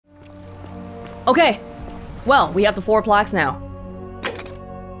Okay, well, we have the 4 plaques now.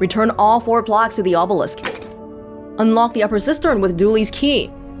 Return all 4 plaques to the obelisk. Unlock the upper cistern with Dooley's key.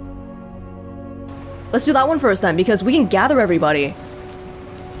 Let's do that one first then, because we can gather everybody.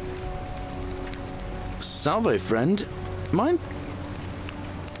 Salve, friend. Mine?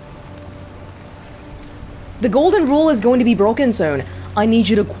 The golden rule is going to be broken soon. I need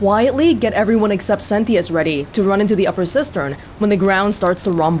you to quietly get everyone except Cynthius ready to run into the upper cistern when the ground starts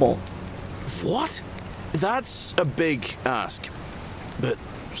to rumble. What? That's a big ask. But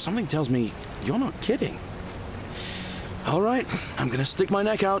something tells me you're not kidding. Alright, I'm gonna stick my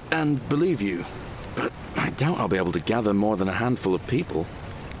neck out and believe you. But I doubt I'll be able to gather more than a handful of people.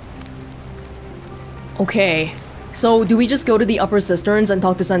 Okay, so do we just go to the upper cisterns and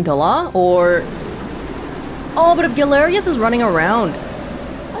talk to Scintilla, or... Oh, but if Galerius is running around,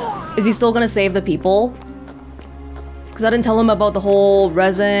 is he still gonna save the people? Because I didn't tell him about the whole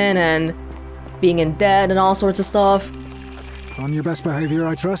resin and being in debt and all sorts of stuff. On your best behavior,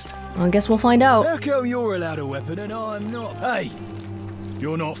 I trust? I guess we'll find out. How come you're allowed a weapon and I'm not? Hey,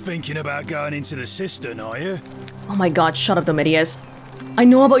 you're not thinking about going into the cistern, are you? Oh my god, shut up, Domitius. I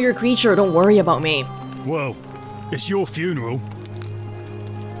know about your creature, don't worry about me. Well, it's your funeral.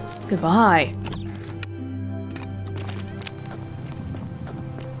 Goodbye.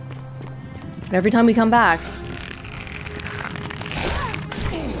 And every time we come back...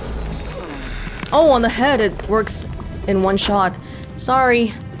 Oh, on the head, it works in one shot.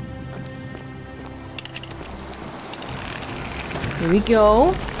 Sorry. Here we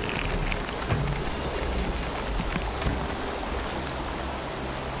go.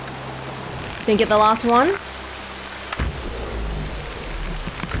 Didn't get the last one.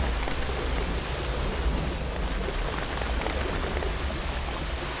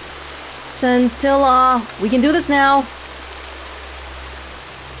 Scintilla, we can do this now.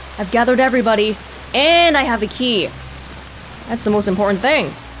 I've gathered everybody, and I have the key. That's the most important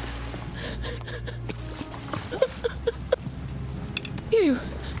thing. You?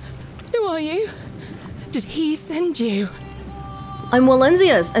 Who are you? Did he send you? I'm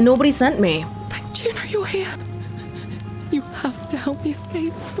Welonzius, and nobody sent me. Thank Juno you're here. You have to help me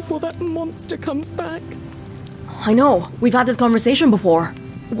escape before that monster comes back. I know, we've had this conversation before.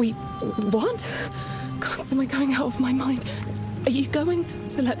 What? God, am I going out of my mind? Are you going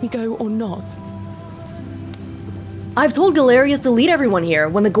to let me go or not? I've told Galerius to lead everyone here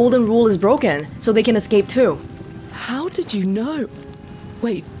when the golden rule is broken, so they can escape too. How did you know?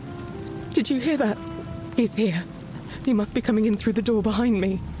 Wait, did you hear that? He's here. He must be coming in through the door behind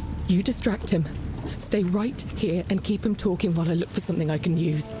me. You distract him. Stay right here and keep him talking while I look for something I can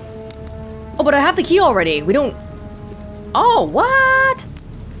use. Oh, but I have the key already. We don't... Oh, what?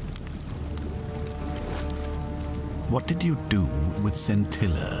 What did you do with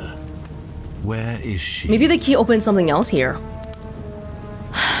Scintilla? Where is she? Maybe the key opens something else here.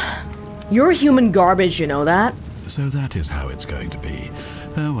 You're human garbage, you know that? So that is how it's going to be.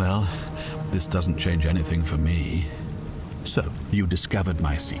 Oh well, this doesn't change anything for me. So, you discovered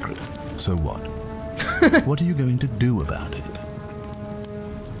my secret. So what? What are you going to do about it?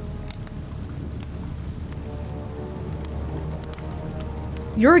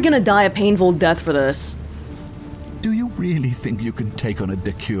 You're gonna die a painful death for this. Do you really think you can take on a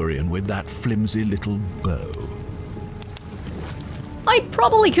Decurion with that flimsy little bow? I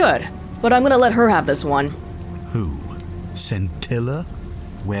probably could, but I'm gonna let her have this one. Who? Scintilla?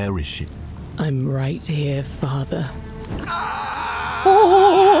 Where is she? I'm right here, Father.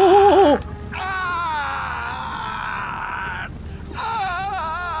 Oh!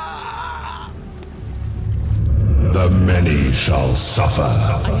 The many shall suffer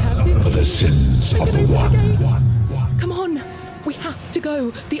for the sins of the one. Come on, we have to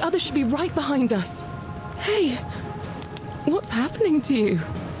go. The others should be right behind us. Hey, what's happening to you?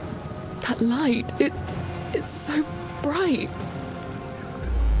 That light, it's so bright.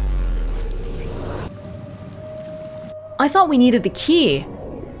 I thought we needed the key.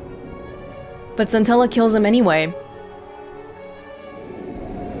 But Scintilla kills him anyway.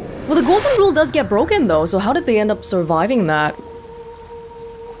 Well, the golden rule does get broken though, so how did they end up surviving that?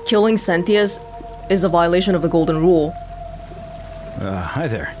 Killing Cynthius is a violation of the golden rule. Hi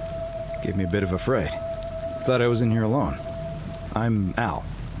there. Gave me a bit of a fright. Thought I was in here alone. I'm Al.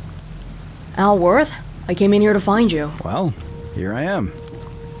 Al Worth? I came in here to find you. Well, here I am.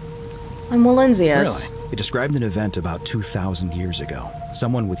 I'm Welonzius. Really? You described an event about 2,000 years ago.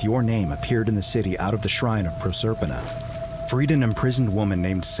 Someone with your name appeared in the city out of the shrine of Proserpina. Freed an imprisoned woman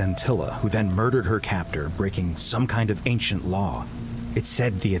named Scintilla, who then murdered her captor, breaking some kind of ancient law. It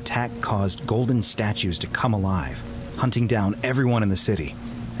said the attack caused golden statues to come alive, hunting down everyone in the city.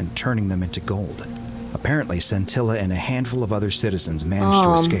 and turning them into gold. Apparently, Scintilla and a handful of other citizens managed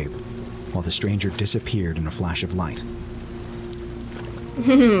to escape, while the stranger disappeared in a flash of light.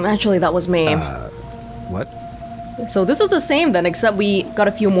 Actually, that was me. What? So this is the same then, except we got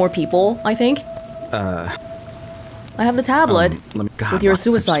a few more people, I think. I have the tablet with your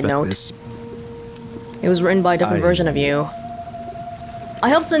suicide note. This. It was written by a different version of you. I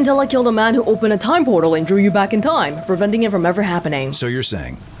helped Scintilla kill the man who opened a time portal and drew you back in time, preventing it from ever happening. So you're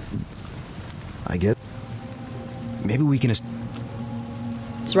saying... I get... Maybe we can...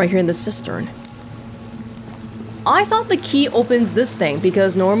 It's right here in the cistern. I thought the key opens this thing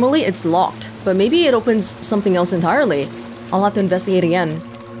because normally it's locked, but maybe it opens something else entirely. I'll have to investigate again.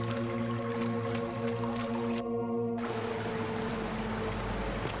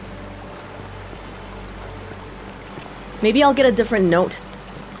 Maybe I'll get a different note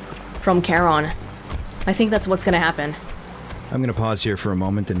from Charon. I think that's what's gonna happen. I'm gonna pause here for a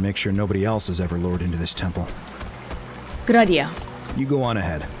moment and make sure nobody else has ever lured into this temple. Good idea. You go on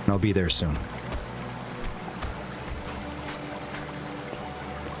ahead, and I'll be there soon.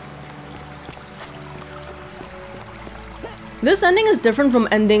 This ending is different from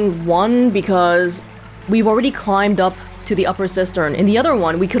ending 1 because we've already climbed up to the upper cistern. In the other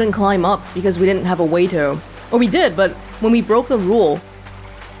one, we couldn't climb up because we didn't have a way to. Or we did, but when we broke the rule,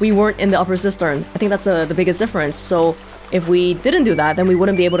 we weren't in the upper cistern. I think that's the biggest difference. So if we didn't do that, then we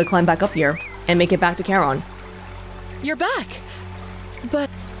wouldn't be able to climb back up here and make it back to Charon. You're back! But...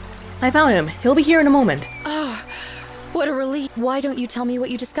 I found him. He'll be here in a moment. Oh, what a relief. Why don't you tell me what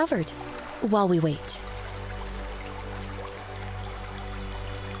you discovered while we wait?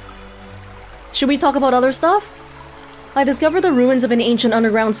 Should we talk about other stuff? I discovered the ruins of an ancient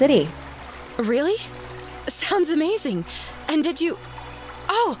underground city. Really? Sounds amazing. And did you...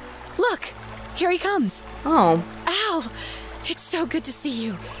 Oh, look! Here he comes. Oh. Ow! It's so good to see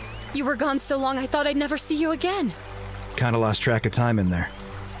you. You were gone so long I thought I'd never see you again. Kinda lost track of time in there.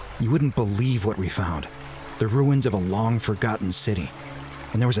 You wouldn't believe what we found. The ruins of a long-forgotten city.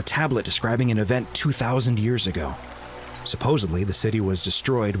 And there was a tablet describing an event 2,000 years ago. Supposedly, the city was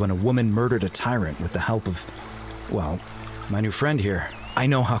destroyed when a woman murdered a tyrant with the help of... well, my new friend here. I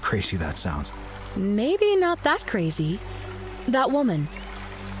know how crazy that sounds. Maybe not that crazy. That woman.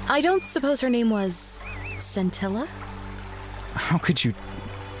 I don't suppose her name was... Scintilla? How could you...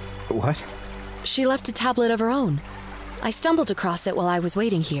 What? She left a tablet of her own. I stumbled across it while I was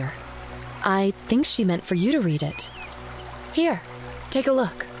waiting here. I think she meant for you to read it. Here, take a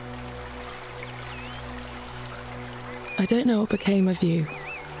look. I don't know what became of you,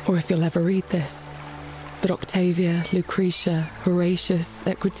 or if you'll ever read this, but Octavia, Lucretia, Horatius,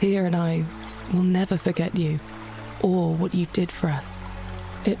 Equitia, and I will never forget you, or what you did for us.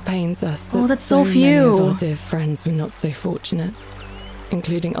 It pains us that that's so many few. of our dear friends were not so fortunate,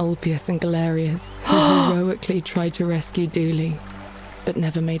 including Ulpius and Galerius, who heroically tried to rescue Dooley, but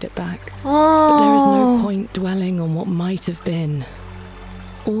never made it back. Oh. But there is no point dwelling on what might have been.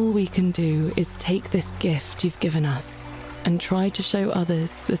 All we can do is take this gift you've given us and try to show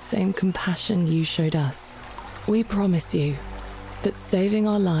others the same compassion you showed us. We promise you that saving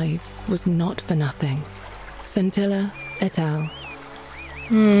our lives was not for nothing. Scintilla et al.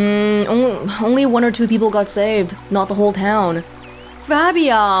 Only 1 or 2 people got saved, not the whole town.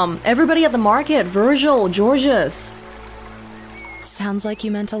 Fabia, everybody at the market, Virgil, Georgius. Sounds like you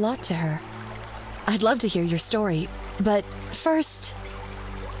meant a lot to her. I'd love to hear your story, but first,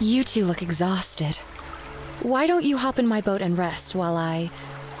 you two look exhausted. Why don't you hop in my boat and rest while I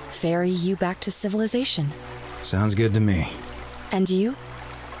ferry you back to civilization? Sounds good to me. And you?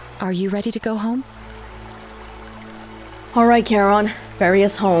 Are you ready to go home? Alright, Charon, ferry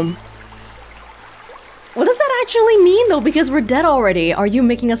us home. What does that actually mean, though? Because we're dead already. Are you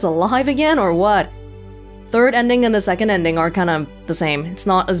making us alive again, or what? Third ending and the second ending are kind of the same. It's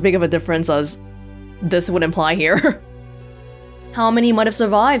not as big of a difference as this would imply here. How many might have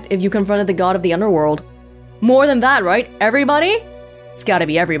survived if you confronted the god of the underworld? More than that, right? Everybody? It's gotta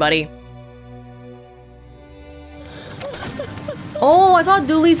be everybody. Oh, I thought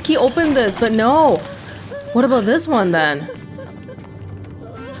Dooley's key opened this, but no. What about this one, then?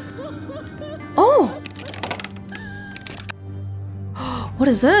 Oh! What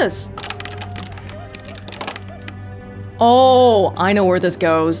is this? Oh, I know where this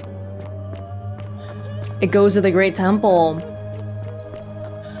goes. It goes to the Great Temple.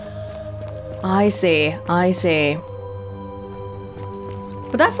 I see, I see.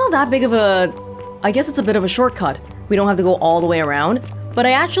 But that's not that big of a... I guess it's a bit of a shortcut. We don't have to go all the way around. But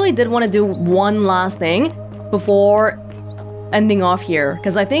I actually did want to do one last thing before ending off here,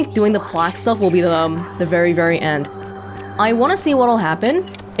 because I think doing the plaque stuff will be the very, very end. I want to see what'll happen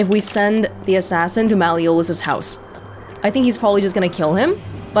if we send the assassin to Malleolus' house. I think he's probably just gonna kill him,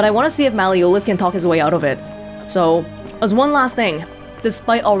 but I want to see if Malleolus can talk his way out of it. So, as one last thing,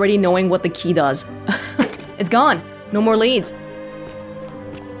 despite already knowing what the key does. It's gone. No more leads.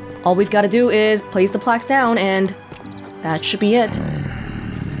 All we've got to do is place the plaques down and that should be it.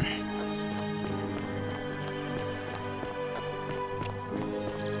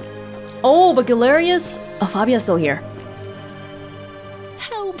 Oh, but Galerius... Oh, Fabia's still here.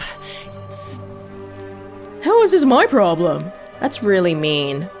 Help! How is this my problem? That's really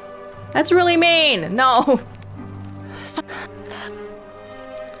mean. That's really mean! No!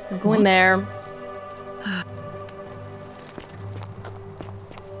 I'm going there.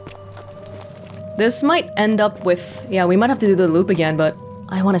 This might end up with... Yeah, we might have to do the loop again, but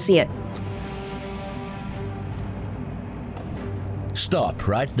I want to see it. Stop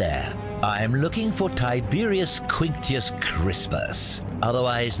right there. I'm looking for Tiberius Quinctius Crispus,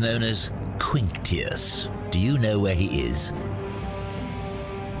 otherwise known as Quinctius. Do you know where he is?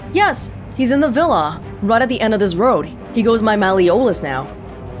 Yes, he's in the villa, right at the end of this road. He goes by Malleolus now.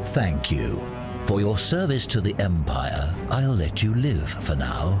 Thank you. For your service to the Empire, I'll let you live for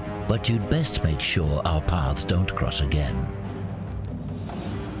now, but you'd best make sure our paths don't cross again.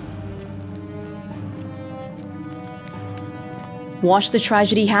 Watch the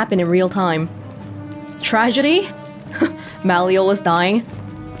tragedy happen in real time. Tragedy? Malleolus dying?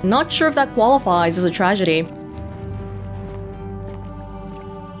 Not sure if that qualifies as a tragedy.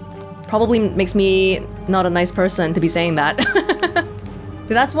 Probably makes me not a nice person to be saying that.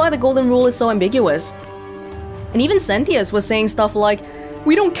 That's why the golden rule is so ambiguous. And even Sentius was saying stuff like,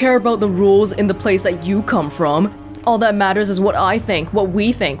 we don't care about the rules in the place that you come from. All that matters is what I think, what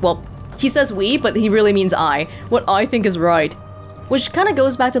we think. Well, he says we, but he really means I. What I think is right. Which kind of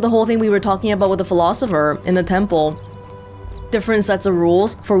goes back to the whole thing we were talking about with the philosopher in the temple. Different sets of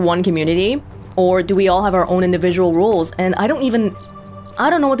rules for one community? Or do we all have our own individual rules? And I don't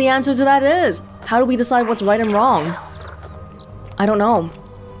know what the answer to that is. How do we decide what's right and wrong? I don't know.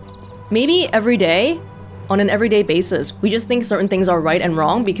 Maybe every day, on an everyday basis, we just think certain things are right and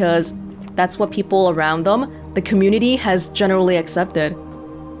wrong because that's what people around them, the community, has generally accepted.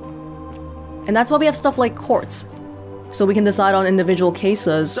 And that's why we have stuff like courts. So we can decide on individual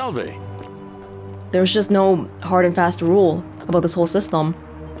cases. Salve. There's just no hard and fast rule about this whole system.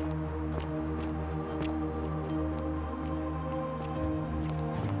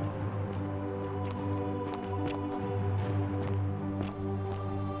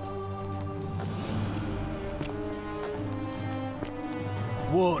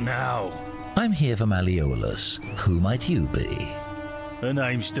 What now? I'm here for Malleolus. Who might you be? The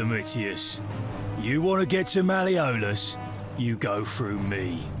name's Domitius. You want to get to Malleolus? You go through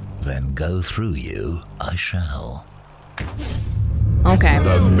me. Then go through you, I shall. Okay.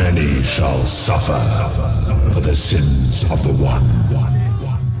 The many shall suffer for the sins of the one.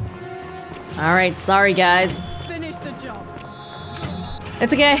 Alright, sorry guys. Finish the job.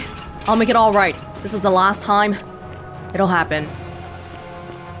 It's okay. I'll make it all right. This is the last time. It'll happen.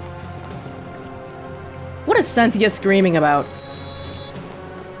 What is Cynthia screaming about?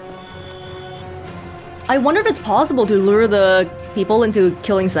 I wonder if it's possible to lure the people into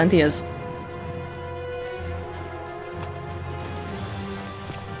killing Cynthia's.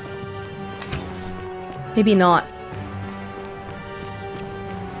 Maybe not.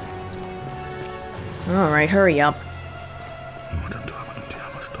 Alright, hurry up.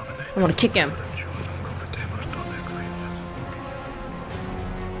 I want to kick him.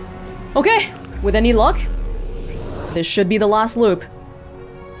 Okay, with any luck, this should be the last loop.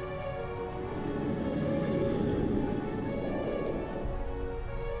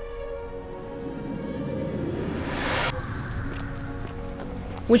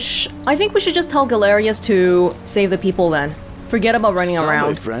 Which, I think we should just tell Galerius to save the people then. Forget about running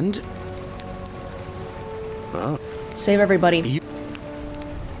around. Friend. Oh. Save everybody.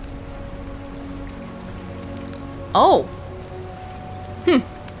 Oh!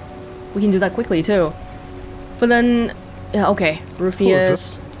 We can do that quickly too. But then... Yeah, okay.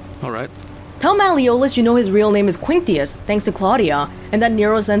 Rufius... Alright. Tell Malleolus you know his real name is Quinctius, thanks to Claudia, and that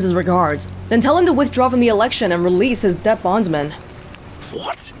Nero sends his regards. Then tell him to withdraw from the election and release his debt bondsman.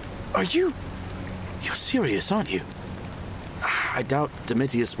 What? Are you... You're serious, aren't you? I doubt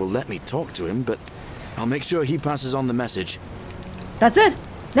Domitius will let me talk to him, but I'll make sure he passes on the message. That's it!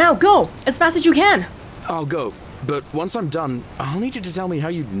 Now, go! As fast as you can! I'll go, but once I'm done, I'll need you to tell me how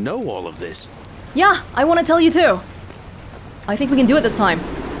you know all of this. Yeah, I want to tell you too. I think we can do it this time.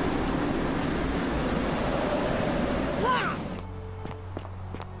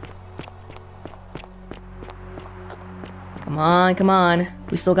 Come on, come on.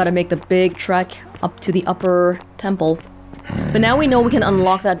 We still gotta make the big trek up to the upper temple. But now we know we can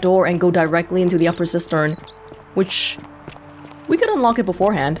unlock that door and go directly into the upper cistern, which we could unlock it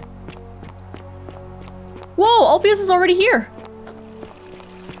beforehand. Whoa, Obelisk is already here.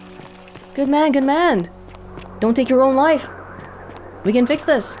 Good man, good man. Don't take your own life. We can fix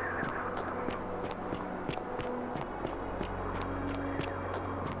this.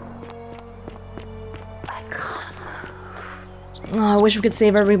 Oh, I wish we could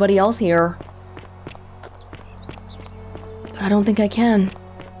save everybody else here. But I don't think I can.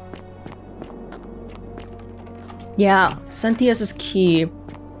 Yeah, Cynthius' key.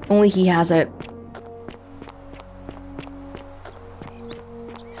 Only he has it.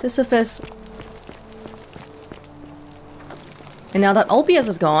 Sisyphus. And now that Obelisk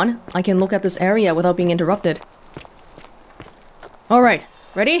is gone, I can look at this area without being interrupted. Alright,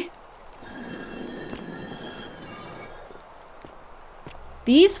 ready?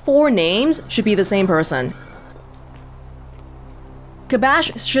 These 4 names should be the same person.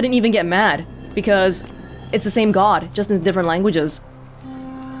 Kabash shouldn't even get mad, because it's the same god, just in different languages.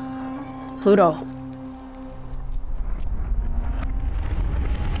 Pluto.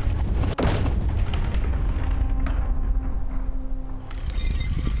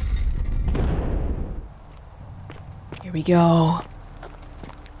 Here we go.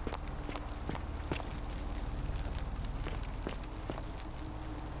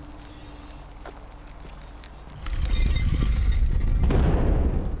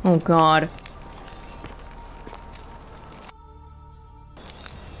 Oh god.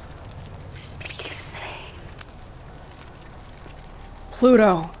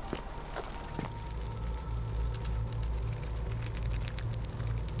 Pluto.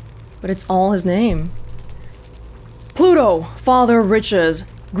 But it's all his name. Pluto, father of riches,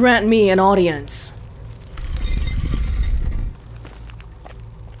 grant me an audience.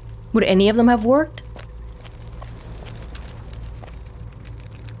 Would any of them have worked?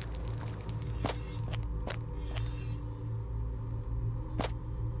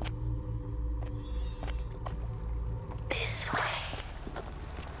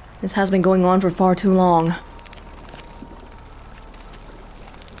 This has been going on for far too long.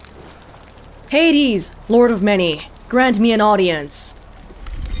 Hades, Lord of Many, grant me an audience.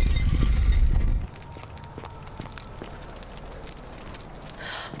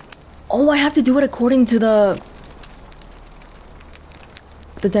 Oh, I have to do it according to the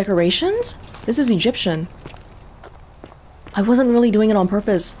decorations? This is Egyptian. I wasn't really doing it on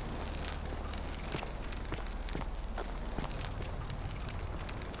purpose.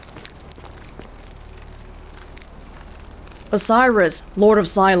 Osiris, Lord of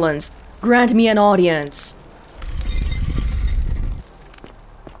Silence, grant me an audience.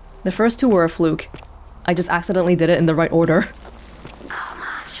 The first 2 were a fluke. I just accidentally did it in the right order. How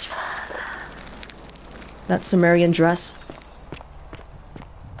much further? That Sumerian dress.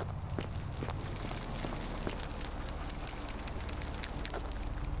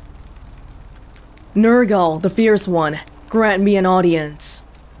 Nergal, the Fierce One, grant me an audience.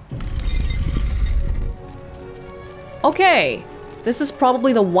 Okay, this is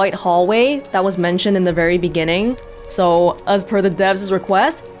probably the white hallway that was mentioned in the very beginning. So, as per the devs'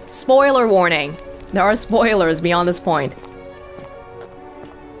 request, spoiler warning. There are spoilers beyond this point.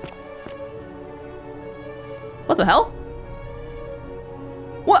 What the hell?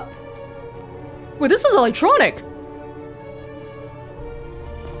 What? Wait, this is electronic!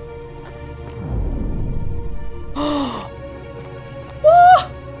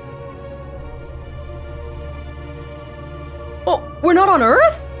 We're not on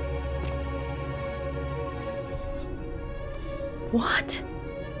Earth? What?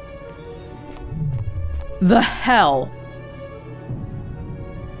 The hell?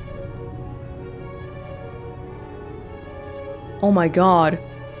 Oh my god.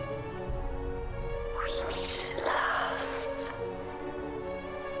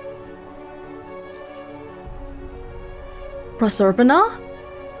 Proserpina?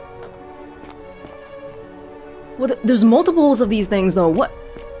 Well, there's multiples of these things, though. What?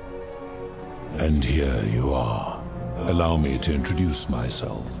 And here you are. Allow me to introduce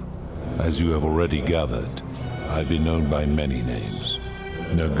myself. As you have already gathered, I've been known by many names.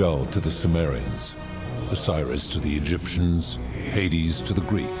 Nergal to the Sumerians, Osiris to the Egyptians, Hades to the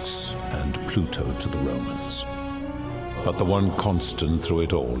Greeks, and Pluto to the Romans. But the one constant through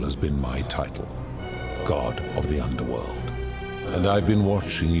it all has been my title, God of the Underworld. And I've been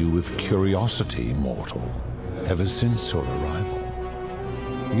watching you with curiosity, mortal, ever since your arrival.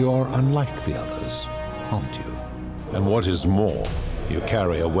 You're unlike the others, aren't you? And what is more, You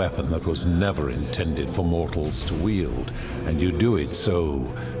carry a weapon that was never intended for mortals to wield, and you do it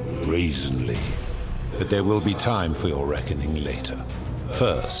so brazenly. But there will be time for your reckoning later.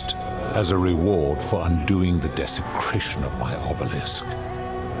 First, as a reward for undoing the desecration of my obelisk,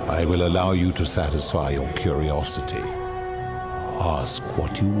 I will allow you to satisfy your curiosity. Ask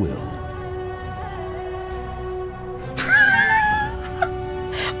what you will.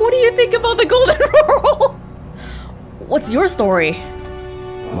 What do you think about the golden rule? What's your story?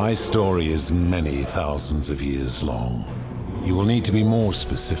 My story is many thousands of years long. You will need to be more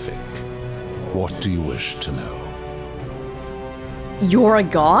specific. What do you wish to know? You're a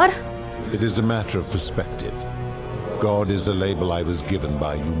god? It is a matter of perspective. God is a label I was given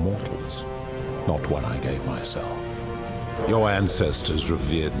by you mortals, not one I gave myself. Your ancestors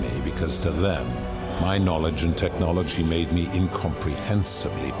revered me because to them, my knowledge and technology made me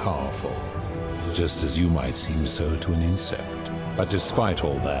incomprehensibly powerful, just as you might seem so to an insect. But despite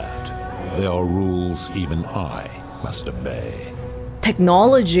all that, there are rules even I must obey.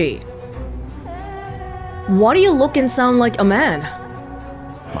 Technology. Why do you look and sound like a man?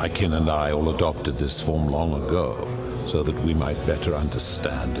 My kin and I all adopted this form long ago, so that we might better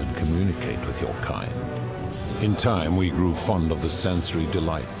understand and communicate with your kind. In time, we grew fond of the sensory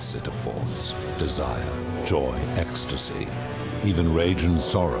delights it affords: desire, joy, ecstasy, even rage and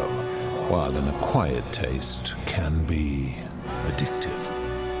sorrow, while an acquired taste can be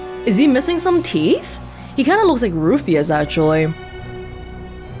addictive. Is he missing some teeth? He kind of looks like Rufus, actually.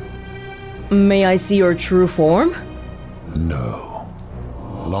 May I see your true form? No.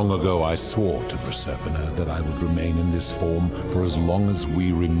 Long ago, I swore to Proserpina that I would remain in this form for as long as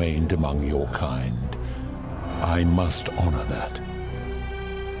we remained among your kind. I must honor that.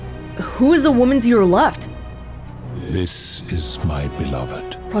 Who is the woman to your left? This is my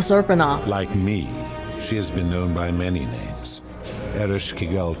beloved. Proserpina. Like me, she has been known by many names.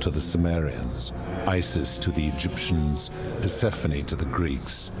 Ereshkigal to the Sumerians, Isis to the Egyptians, Persephone to the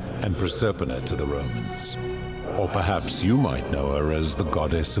Greeks, and Proserpina to the Romans. Or perhaps you might know her as the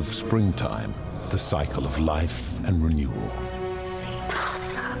goddess of springtime, the cycle of life and renewal.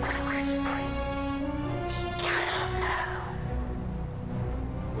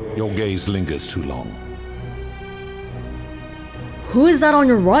 Your gaze lingers too long. Who is that on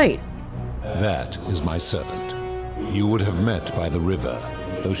your right? That is my servant. You would have met by the river,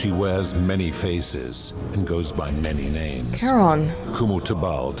 though she wears many faces and goes by many names. Charon.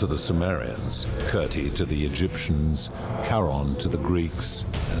 Kumutubal to the Sumerians, Kirti to the Egyptians, Charon to the Greeks,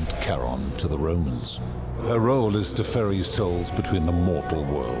 and Charon to the Romans. Her role is to ferry souls between the mortal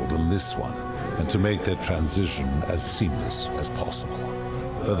world and this one, and to make their transition as seamless as possible.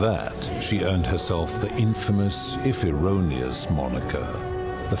 For that, she earned herself the infamous, if erroneous, moniker,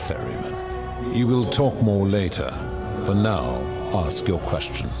 the Ferryman. You will talk more later. For now, ask your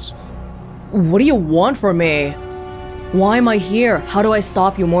questions. What do you want from me? Why am I here? How do I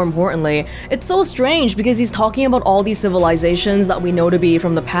stop you, more importantly? It's so strange because he's talking about all these civilizations that we know to be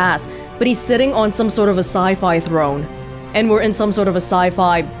from the past, but he's sitting on some sort of a sci-fi throne. And we're in some sort of a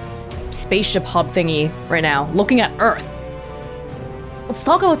sci-fi spaceship hub thingy right now, looking at Earth. Let's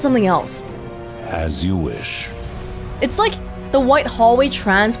talk about something else. As you wish. It's like the white hallway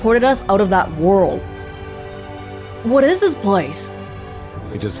transported us out of that world. What is this place?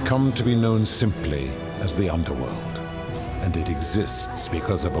 It has come to be known simply as the Underworld, and it exists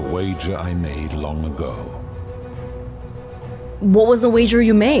because of a wager I made long ago. What was the wager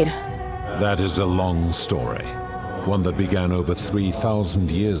you made? That is a long story, one that began over 3,000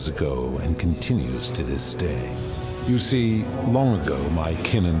 years ago and continues to this day. You see, long ago my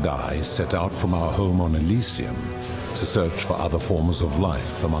kin and I set out from our home on Elysium to search for other forms of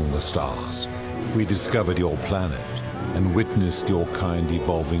life among the stars. We discovered your planet and witnessed your kind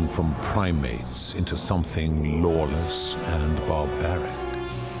evolving from primates into something lawless and barbaric.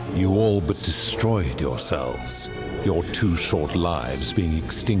 You all but destroyed yourselves, your 2 short lives being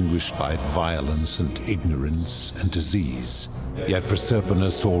extinguished by violence and ignorance and disease. Yet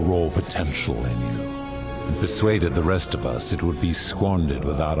Proserpina saw raw potential in you, and persuaded the rest of us it would be squandered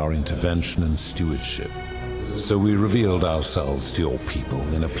without our intervention and stewardship. So we revealed ourselves to your people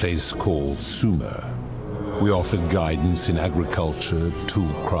in a place called Sumer. We offered guidance in agriculture,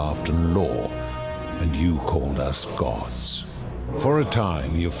 toolcraft, and law, and you called us gods. For a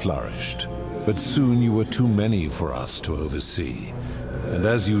time you flourished, but soon you were too many for us to oversee. And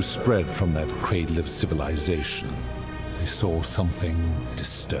as you spread from that cradle of civilization, I saw something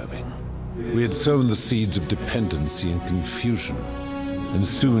disturbing. We had sown the seeds of dependency and confusion, and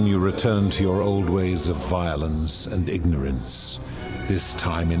soon you returned to your old ways of violence and ignorance, this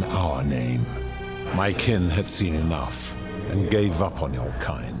time in our name. My kin had seen enough, and gave up on your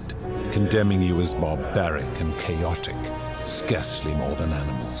kind, condemning you as barbaric and chaotic, scarcely more than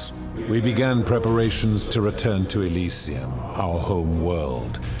animals. We began preparations to return to Elysium, our home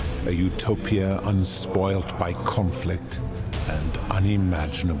world, a utopia unspoilt by conflict and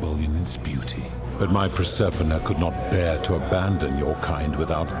unimaginable in its beauty. But my Proserpina could not bear to abandon your kind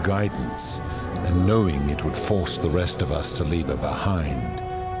without guidance, and knowing it would force the rest of us to leave her behind,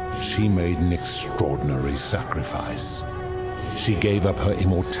 she made an extraordinary sacrifice. She gave up her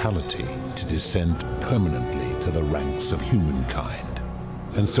immortality to descend permanently to the ranks of humankind.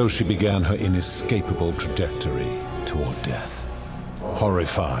 And so she began her inescapable trajectory toward death.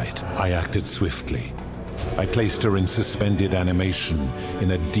 Horrified, I acted swiftly. I placed her in suspended animation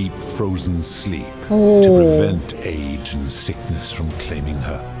in a deep frozen sleep to prevent age and sickness from claiming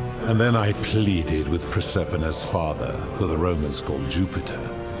her. And then I pleaded with Proserpina's father, who the Romans called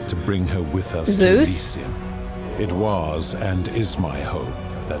Jupiter, to bring her with us to Elysium. It was and is my hope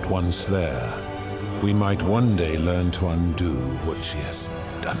that once there, we might one day learn to undo what she has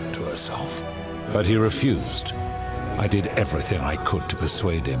done to herself. But he refused. I did everything I could to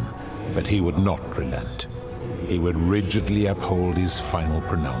persuade him, but he would not relent. He would rigidly uphold his final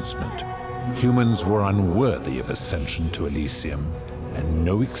pronouncement. Humans were unworthy of ascension to Elysium, and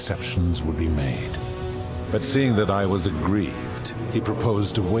no exceptions would be made. But seeing that I was aggrieved, he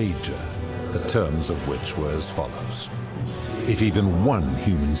proposed a wager, the terms of which were as follows. If even one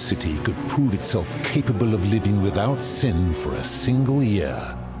human city could prove itself capable of living without sin for a single year,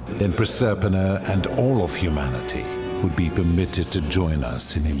 then Proserpina and all of humanity would be permitted to join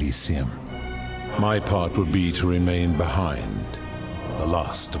us in Elysium. My part would be to remain behind, the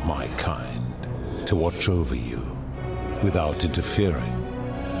last of my kind, to watch over you without interfering,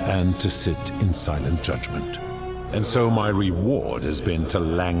 and to sit in silent judgment. And so my reward has been to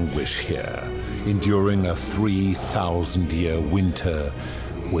languish here, enduring a 3,000-year winter,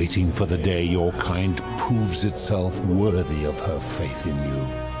 waiting for the day your kind proves itself worthy of her faith in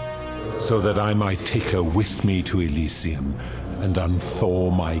you, so that I might take her with me to Elysium and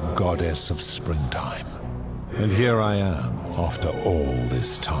unthaw my goddess of springtime. And here I am, after all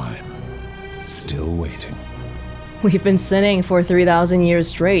this time, still waiting. We've been sinning for 3,000 years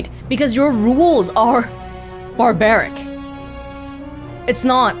straight because your rules are barbaric. It's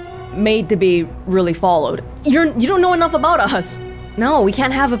not made to be really followed. You don't know enough about us. No, we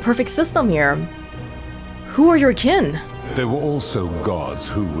can't have a perfect system here. Who are your kin? There were also gods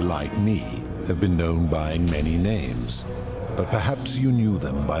who, like me, have been known by many names, but perhaps you knew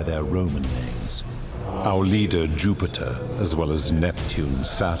them by their Roman names. Our leader, Jupiter, as well as Neptune,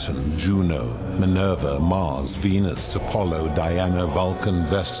 Saturn, Juno, Minerva, Mars, Venus, Apollo, Diana, Vulcan,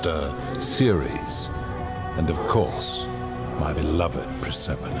 Vesta, Ceres, and of course, my beloved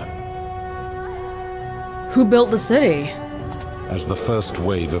Proserpina. Who built the city? As the first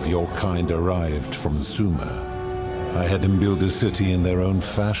wave of your kind arrived from Sumer, I had them build a city in their own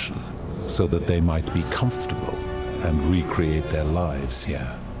fashion, so that they might be comfortable and recreate their lives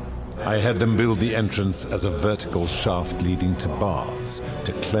here. I had them build the entrance as a vertical shaft leading to baths,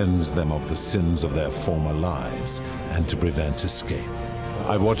 to cleanse them of the sins of their former lives, and to prevent escape.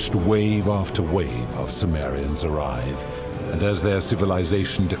 I watched wave after wave of Sumerians arrive, and as their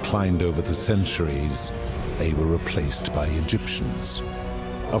civilization declined over the centuries, they were replaced by Egyptians.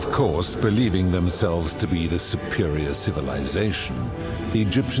 Of course, believing themselves to be the superior civilization, the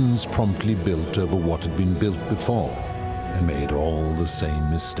Egyptians promptly built over what had been built before, and made all the same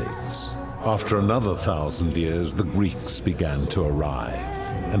mistakes. After another 1,000 years, the Greeks began to arrive,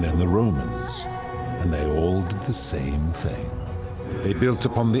 and then the Romans, and they all did the same thing. They built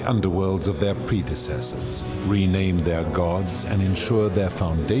upon the underworlds of their predecessors, renamed their gods, and ensured their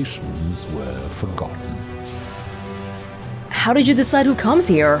foundations were forgotten. How did you decide who comes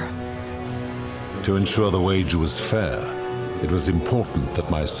here? To ensure the wager was fair, it was important that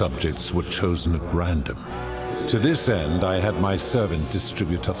my subjects were chosen at random. To this end, I had my servant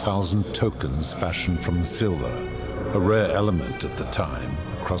distribute 1,000 tokens fashioned from silver, a rare element at the time,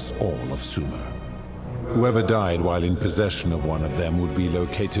 across all of Sumer. Whoever died while in possession of one of them would be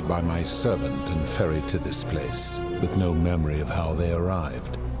located by my servant and ferried to this place, with no memory of how they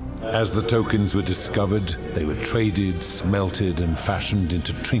arrived. As the tokens were discovered, they were traded, smelted, and fashioned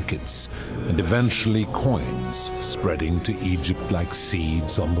into trinkets, and eventually coins, spreading to Egypt like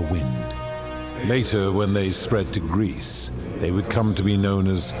seeds on the wind. Later, when they spread to Greece, they would come to be known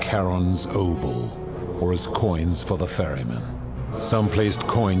as Charon's obol, or as coins for the ferryman. Some placed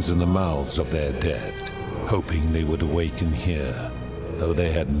coins in the mouths of their dead, hoping they would awaken here, though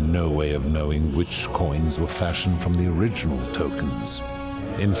they had no way of knowing which coins were fashioned from the original tokens.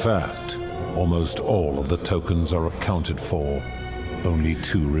 In fact, Almost all of the tokens are accounted for. Only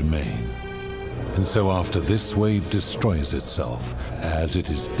 2 remain. And so after this wave destroys itself, as it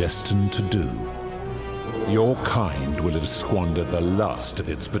is destined to do, your kind will have squandered the last of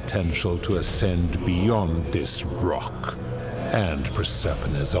its potential to ascend beyond this rock, and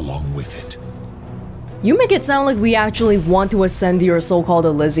Proserpina's along with it. You make it sound like we actually want to ascend to your so-called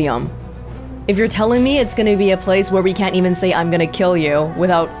Elysium. If you're telling me it's gonna be a place where we can't even say I'm gonna kill you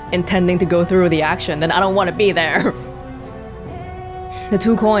without intending to go through the action, then I don't want to be there. The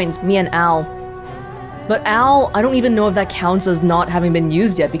 2 coins, me and Al. But Al, I don't even know if that counts as not having been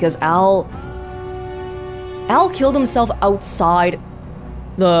used yet, because Al killed himself outside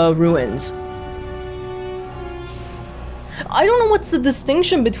the ruins. I don't know what's the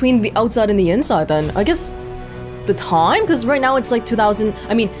distinction between the outside and the inside then. I guess the time? Because right now it's like 2000...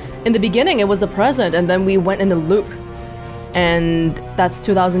 I mean, in the beginning it was the present, and then we went in the loop. And that's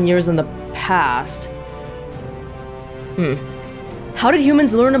 2,000 years in the past. How did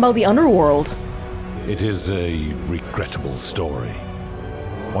humans learn about the underworld? It is a regrettable story.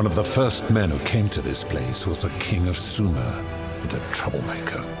 One of the first men who came to this place was a king of Sumer, and a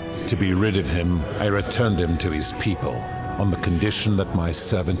troublemaker. To be rid of him, I returned him to his people, on the condition that my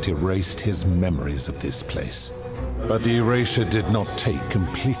servant erased his memories of this place. But the erasure did not take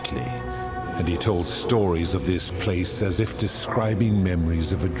completely, and he told stories of this place as if describing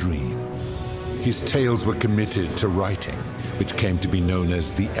memories of a dream. His tales were committed to writing, which came to be known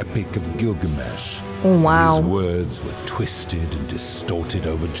as the Epic of Gilgamesh. Oh, wow. His words were twisted and distorted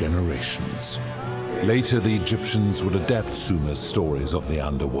over generations. Later, the Egyptians would adapt Sumer's stories of the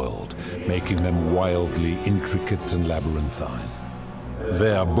underworld, making them wildly intricate and labyrinthine.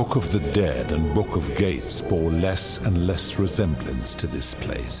 Their Book of the Dead and Book of Gates bore less and less resemblance to this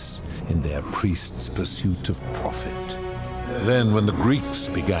place in their priests' pursuit of profit. Then, when the Greeks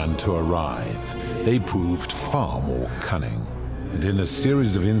began to arrive, they proved far more cunning, and in a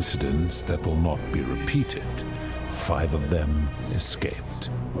series of incidents that will not be repeated, 5 of them escaped.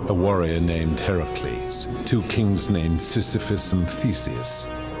 A warrior named Heracles, 2 kings named Sisyphus and Theseus,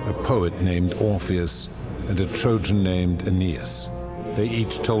 a poet named Orpheus, and a Trojan named Aeneas. They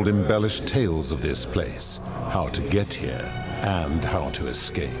each told embellished tales of this place, how to get here, and how to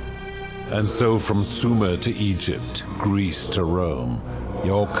escape. And so from Sumer to Egypt, Greece to Rome,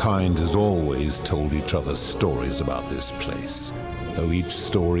 your kind has always told each other stories about this place, though each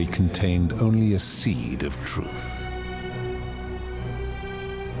story contained only a seed of truth.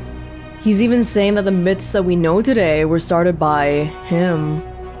 He's even saying that the myths that we know today were started by him.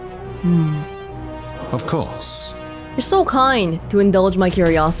 Of course. You're so kind to indulge my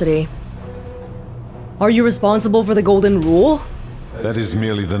curiosity. Are you responsible for the Golden Rule? That is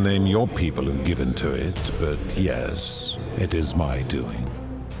merely the name your people have given to it, but yes, it is my doing.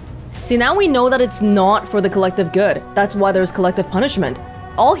 See, now we know that it's not for the collective good. That's why there's collective punishment.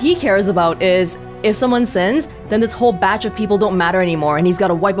 All he cares about is if someone sins, then this whole batch of people don't matter anymore, and he's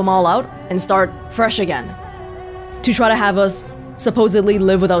gotta wipe them all out and start fresh again. To try to have us supposedly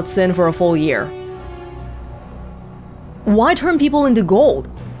live without sin for a full year. Why turn people into gold?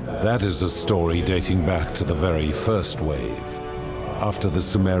 That is a story dating back to the very first wave. After the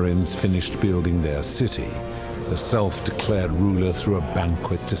Sumerians finished building their city, the self-declared ruler threw a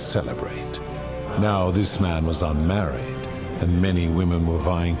banquet to celebrate. Now this man was unmarried, and many women were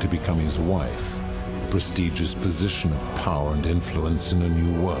vying to become his wife, a prestigious position of power and influence in a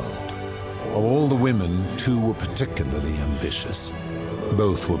new world. Of all the women, 2 were particularly ambitious.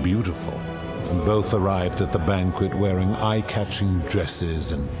 Both were beautiful, and both arrived at the banquet wearing eye-catching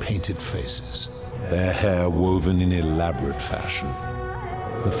dresses and painted faces, their hair woven in elaborate fashion.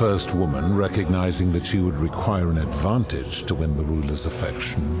 The first woman, recognizing that she would require an advantage to win the ruler's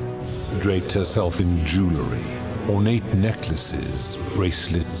affection, draped herself in jewelry, ornate necklaces,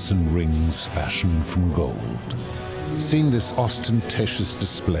 bracelets, and rings fashioned from gold. Seeing this ostentatious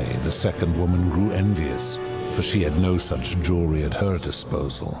display, the second woman grew envious, for she had no such jewelry at her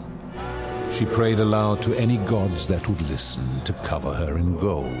disposal. She prayed aloud to any gods that would listen to cover her in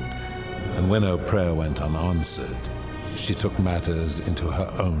gold, and when her prayer went unanswered, she took matters into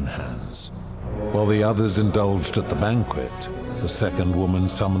her own hands. While the others indulged at the banquet, the second woman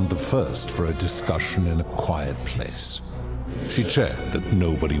summoned the first for a discussion in a quiet place. She checked that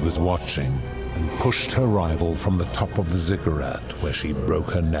nobody was watching and pushed her rival from the top of the ziggurat, where she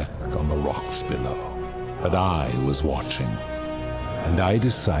broke her neck on the rocks below. But I was watching, and I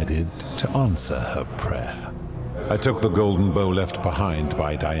decided to answer her prayer. I took the golden bow left behind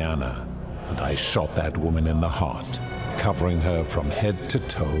by Diana, and I shot that woman in the heart, covering her from head to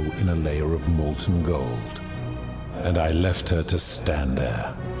toe in a layer of molten gold. And I left her to stand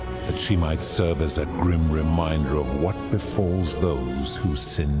there, that she might serve as a grim reminder of what befalls those who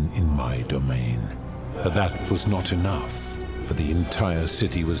sin in my domain. But that was not enough, for the entire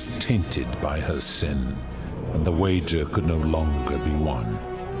city was tainted by her sin, and the wager could no longer be won.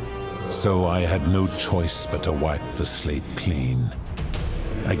 So I had no choice but to wipe the slate clean.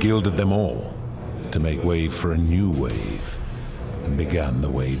 I gilded them all to make way for a new wave, and began the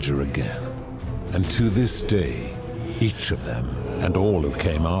wager again. And to this day, each of them, and all who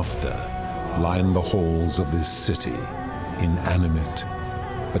came after, line the halls of this city, inanimate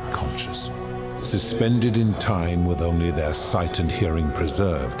but conscious, suspended in time with only their sight and hearing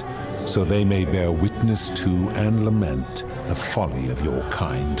preserved, so they may bear witness to and lament the folly of your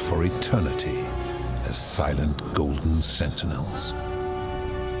kind for eternity, as silent golden sentinels.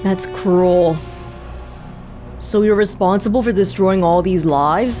 That's cruel. So you're responsible for destroying all these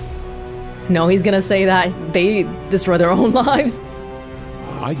lives? No, he's gonna say that they destroy their own lives.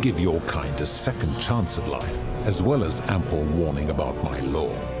 I give your kind a second chance at life, as well as ample warning about my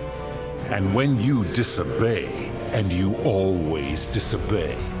law. And when you disobey, and you always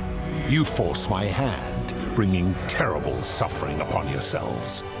disobey, you force my hand, bringing terrible suffering upon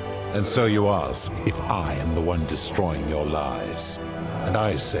yourselves. And so you ask if I am the one destroying your lives. And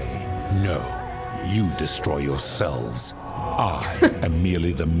I say, no, you destroy yourselves. I am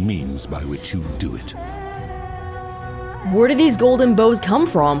merely the means by which you do it. Where did these golden bows come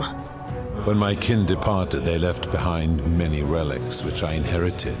from? When my kin departed, they left behind many relics which I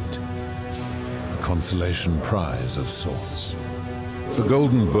inherited. A consolation prize of sorts. The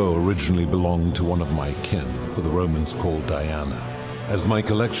golden bow originally belonged to one of my kin, who the Romans called Diana. As my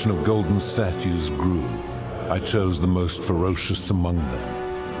collection of golden statues grew, I chose the most ferocious among them,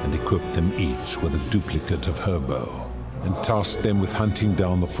 and equipped them each with a duplicate of her bow, and tasked them with hunting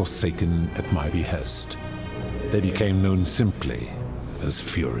down the Forsaken at my behest. They became known simply as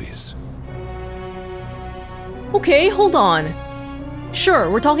Furies. Okay, hold on.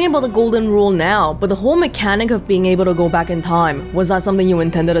 Sure, we're talking about the golden rule now, but the whole mechanic of being able to go back in time, was that something you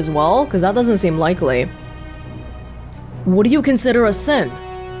intended as well? Because that doesn't seem likely. What do you consider a sin?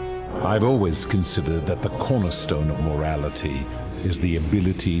 I've always considered that the cornerstone of morality is the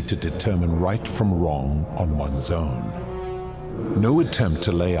ability to determine right from wrong on one's own. No attempt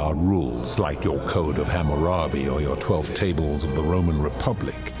to lay out rules like your Code of Hammurabi or your 12 Tables of the Roman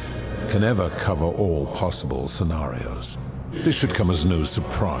Republic can ever cover all possible scenarios. This should come as no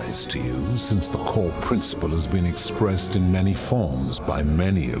surprise to you, since the core principle has been expressed in many forms by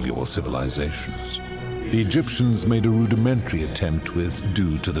many of your civilizations. The Egyptians made a rudimentary attempt with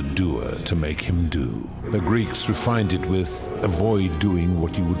do to the doer to make him do. The Greeks refined it with avoid doing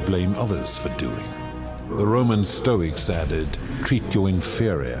what you would blame others for doing. The Roman Stoics added, treat your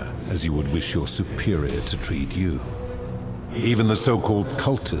inferior as you would wish your superior to treat you. Even the so-called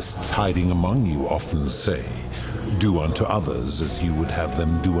cultists hiding among you often say, do unto others as you would have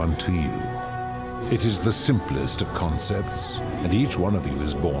them do unto you. It is the simplest of concepts, and each one of you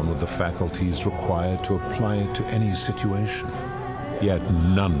is born with the faculties required to apply it to any situation. Yet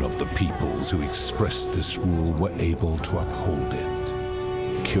none of the peoples who expressed this rule were able to uphold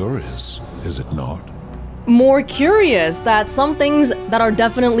it. Curious, is it not? More curious that some things that are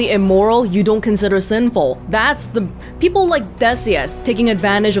definitely immoral you don't consider sinful. That's the people like Decius taking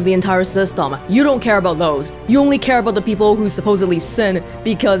advantage of the entire system. You don't care about those. You only care about the people who supposedly sin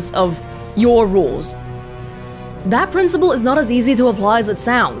because of your rules. That principle is not as easy to apply as it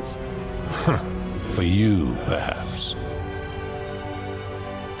sounds. For you, perhaps.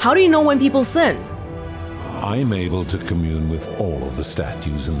 How do you know when people sin? I'm able to commune with all of the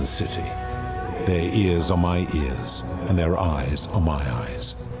statues in the city. Their ears are my ears, and their eyes are my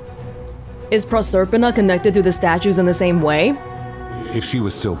eyes. Is Proserpina connected to the statues in the same way? If she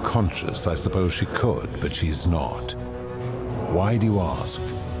was still conscious, I suppose she could, but she's not. Why do you ask?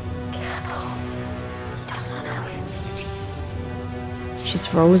 She's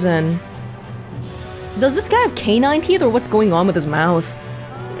frozen. Does this guy have canine teeth, or what's going on with his mouth?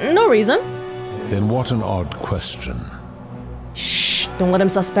 No reason. Then what an odd question. Shh, don't let him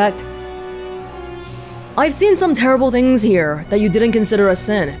suspect. I've seen some terrible things here that you didn't consider a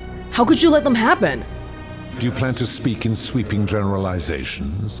sin. How could you let them happen? Do you plan to speak in sweeping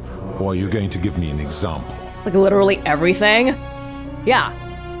generalizations, or are you going to give me an example? Like literally everything? Yeah.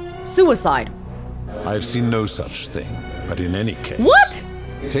 Suicide. I've seen no such thing, but in any case... What?!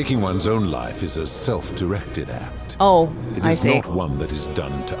 Taking one's own life is a self-directed act. Oh, I see. It is not one that is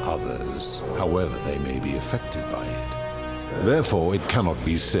done to others, however they may be affected by it. Therefore, it cannot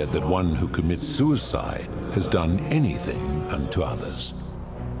be said that one who commits suicide has done anything unto others.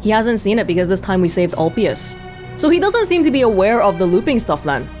 He hasn't seen it because this time we saved Ulpius. So he doesn't seem to be aware of the looping stuff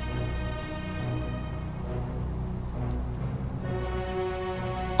then.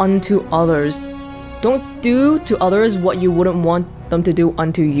 unto others. Don't do to others what you wouldn't want them to do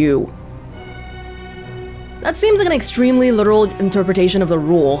unto you. That seems like an extremely literal interpretation of the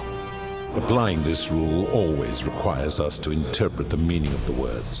rule. Applying this rule always requires us to interpret the meaning of the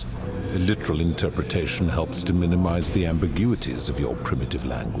words. A literal interpretation helps to minimize the ambiguities of your primitive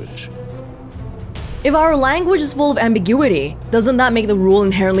language. If our language is full of ambiguity, doesn't that make the rule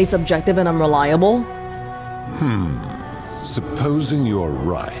inherently subjective and unreliable? Supposing you're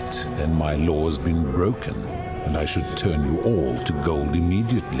right, then my law has been broken, and I should turn you all to gold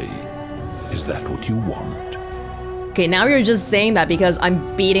immediately. Is that what you want? Okay, now you're just saying that because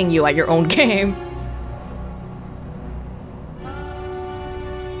I'm beating you at your own game.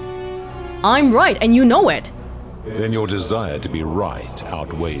 I'm right, and you know it. Then your desire to be right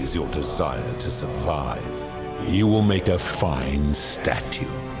outweighs your desire to survive. You will make a fine statue.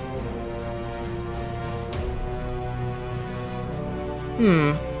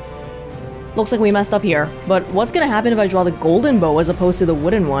 Looks like we messed up here. But what's gonna happen if I draw the golden bow as opposed to the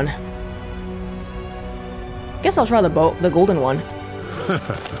wooden one? Guess I'll try the golden one.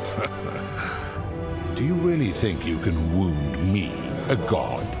 Do you really think you can wound me, a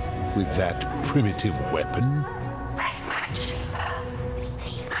god, with that primitive weapon?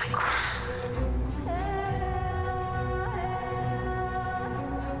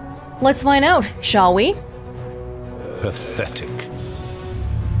 Let's find out, shall we? Pathetic.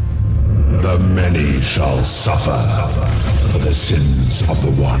 The many shall suffer for the sins of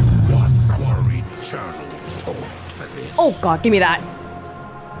the one. Eternal torment for this. Oh god, give me that.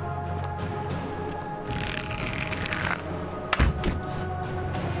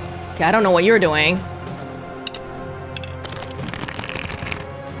 Okay, I don't know what you're doing.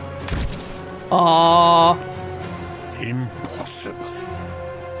 Impossible.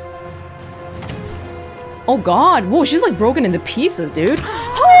 Oh god, whoa, she's like broken into pieces, dude.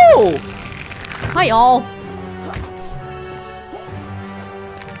 Oh! Hi, all.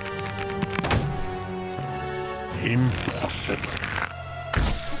 Impossible.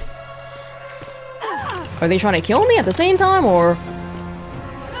 Are they trying to kill me at the same time, or...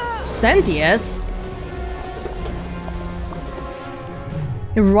 Sentius?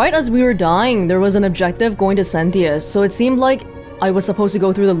 Right as we were dying, there was an objective going to Sentius, so it seemed like I was supposed to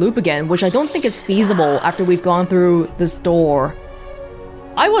go through the loop again, which I don't think is feasible after we've gone through this door.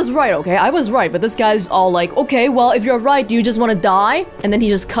 I was right, okay? I was right, but this guy's all like, okay, well, if you're right, do you just want to die? And then he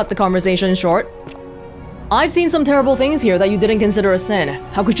just cut the conversation short. I've seen some terrible things here that you didn't consider a sin.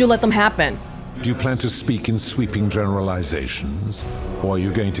 How could you let them happen? Do you plan to speak in sweeping generalizations, or are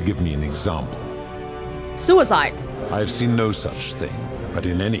you going to give me an example? Suicide. I've seen no such thing, but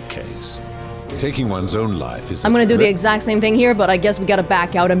in any case, taking one's own life is... I'm gonna do the exact same thing here, but I guess we gotta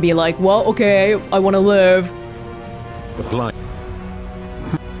back out and be like, well, okay, I wanna live. Apply.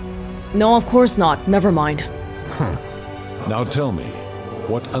 No, of course not. Never mind. Now tell me,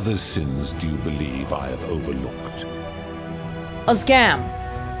 what other sins do you believe I have overlooked? A scam.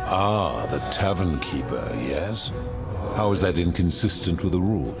 Ah, the tavern keeper, yes? How is that inconsistent with the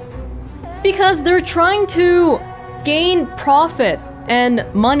rule? Because they're trying to gain profit and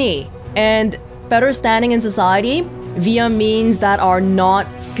money and better standing in society via means that are not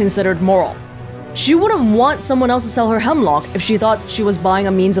considered moral. She wouldn't want someone else to sell her hemlock if she thought she was buying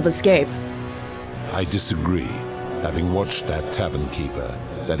a means of escape. I disagree. Having watched that tavern keeper,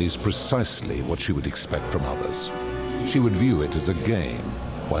 that is precisely what she would expect from others. She would view it as a game,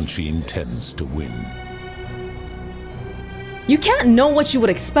 one she intends to win. You can't know what you would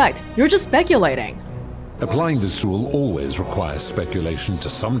expect. You're just speculating. Applying this rule always requires speculation to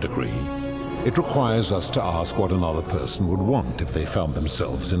some degree. It requires us to ask what another person would want if they found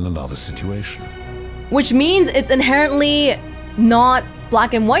themselves in another situation. Which means it's inherently not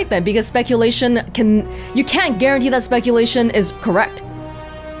black and white then, because speculation you can't guarantee that speculation is correct.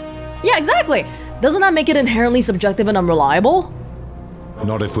 Yeah, exactly. Doesn't that make it inherently subjective and unreliable?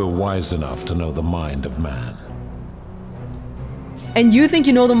 Not if we're wise enough to know the mind of man. And you think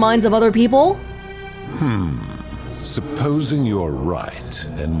you know the minds of other people? Supposing you're right,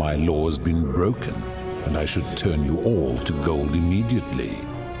 then my law has been broken, and I should turn you all to gold immediately.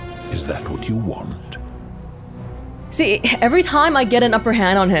 Is that what you want? See, every time I get an upper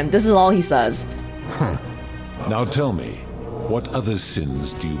hand on him, this is all he says. Now tell me, what other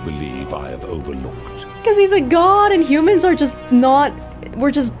sins do you believe I have overlooked? Because he's a god and humans are just not...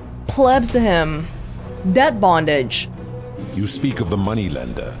 We're just plebs to him. Debt bondage. You speak of the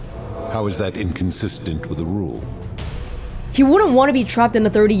moneylender. How is that inconsistent with the rule? He wouldn't want to be trapped in a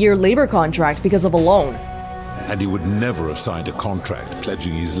 30-year labor contract because of a loan. And he would never have signed a contract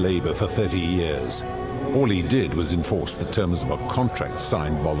pledging his labor for 30 years. All he did was enforce the terms of a contract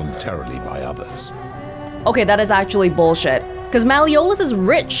signed voluntarily by others. Okay, that is actually bullshit. Because Malleolus is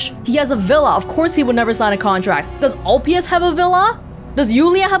rich. He has a villa. Of course he would never sign a contract. Does Ulpius have a villa? Does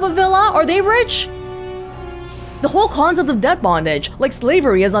Julia have a villa? Are they rich? The whole concept of debt bondage, like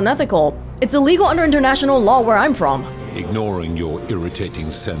slavery, is unethical. It's illegal under international law where I'm from. Ignoring your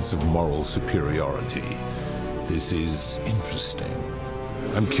irritating sense of moral superiority, this is interesting.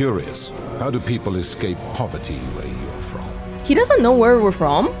 I'm curious, how do people escape poverty where you're from? He doesn't know where we're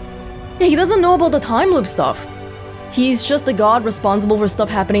from. Yeah, he doesn't know about the time loop stuff. He's just a god responsible for stuff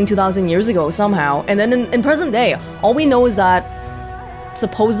happening 2,000 years ago somehow. And then in present day, all we know is that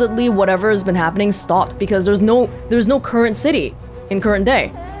supposedly whatever has been happening stopped because there's no current city in current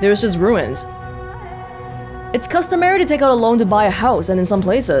day. There's just ruins. It's customary to take out a loan to buy a house and in some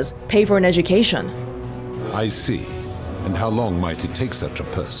places, pay for an education. I see. And how long might it take such a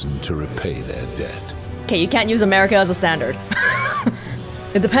person to repay their debt? Okay, you can't use America as a standard.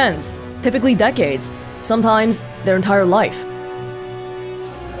 It depends. Typically decades. Sometimes their entire life.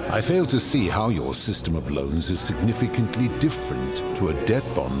 I fail to see how your system of loans is significantly different to a debt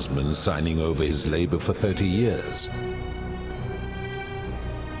bondsman signing over his labor for 30 years.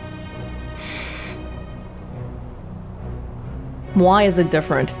 Why is it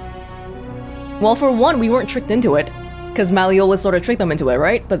different? Well, for one, we weren't tricked into it. Because Malleolus sort of tricked them into it,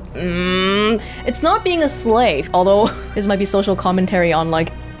 right? But, it's not being a slave. Although, this might be social commentary on,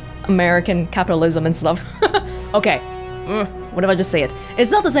 like, American capitalism and stuff. Okay. What if I just say it?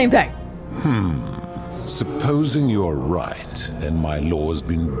 It's not the same thing. Supposing you're right, then my law has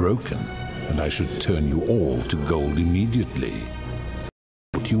been broken, and I should turn you all to gold immediately.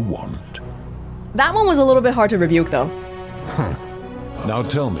 What you want? That one was a little bit hard to rebuke, though. Now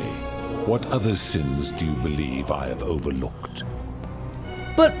tell me, what other sins do you believe I have overlooked?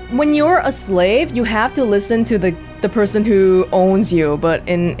 But when you're a slave, you have to listen to the person who owns you. But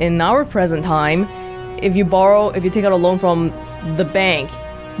in our present time, if you take out a loan from the bank,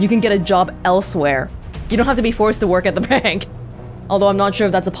 you can get a job elsewhere. You don't have to be forced to work at the bank. Although I'm not sure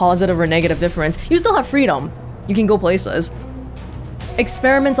if that's a positive or negative difference. You still have freedom. You can go places.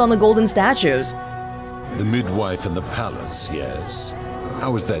 Experiments on the golden statues. The midwife in the palace, yes.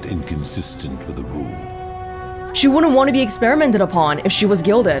 How is that inconsistent with the rule? She wouldn't want to be experimented upon if she was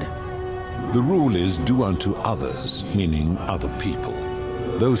gilded. The rule is do unto others, meaning other people.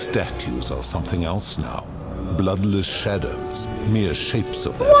 Those statues are something else now. Bloodless shadows, mere shapes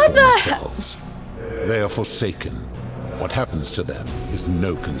of their former selves. They are forsaken. What happens to them is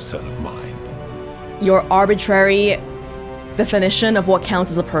no concern of mine. Your arbitrary definition of what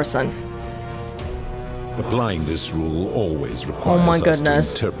counts as a person. Applying this rule always requires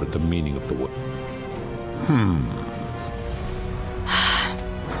us to interpret the meaning of the word.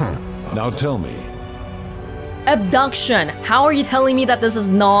 Now tell me. Abduction. How are you telling me that this is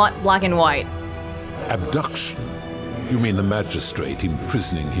not black and white? Abduction? You mean the magistrate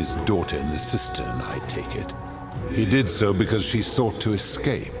imprisoning his daughter in the cistern, I take it. He did so because she sought to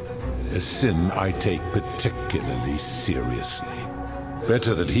escape. A sin I take particularly seriously.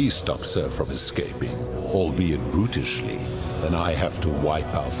 Better that he stops her from escaping, albeit brutishly, than I have to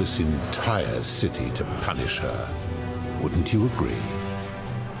wipe out this entire city to punish her. Wouldn't you agree?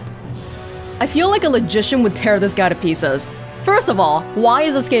 I feel like a logician would tear this guy to pieces. First of all, why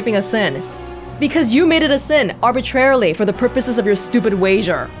is escaping a sin? Because you made it a sin arbitrarily for the purposes of your stupid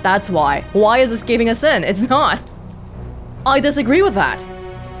wager. That's why. Why is escaping a sin? It's not. I disagree with that.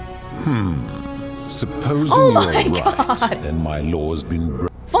 Supposing you're right, then my law has been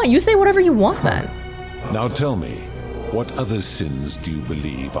broken. Fine, you say whatever you want then. Now tell me, what other sins do you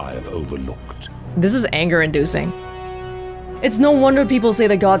believe I have overlooked? This is anger-inducing. It's no wonder people say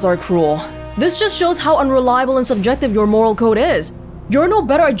the gods are cruel. This just shows how unreliable and subjective your moral code is. You're no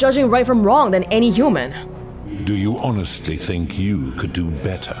better at judging right from wrong than any human. Do you honestly think you could do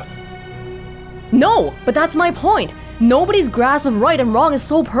better? No, but that's my point. Nobody's grasp of right and wrong is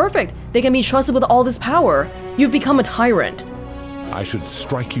so perfect they can be trusted with all this power. You've become a tyrant. I should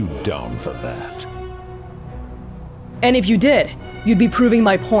strike you down for that. And if you did, you'd be proving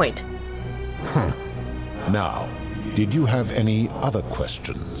my point. Now, did you have any other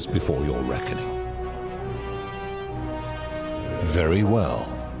questions before your reckoning? Very well.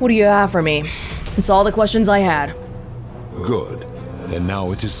 What do you have for me? It's all the questions I had. Good. Then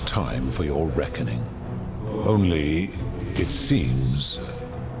now it is time for your reckoning. Only, it seems,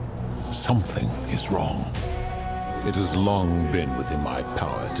 something is wrong. It has long been within my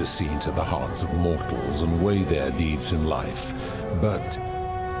power to see into the hearts of mortals and weigh their deeds in life. But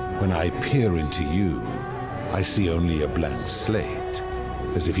when I peer into you, I see only a blank slate.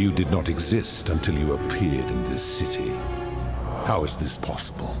 as if you did not exist until you appeared in this city. How is this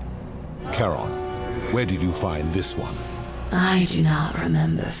possible? Charon, where did you find this one? I do not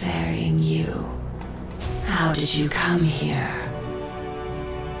remember ferrying you. How did you come here?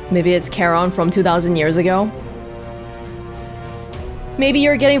 Maybe it's Charon from 2,000 years ago? Maybe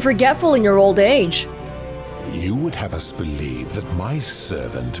you're getting forgetful in your old age. You would have us believe that my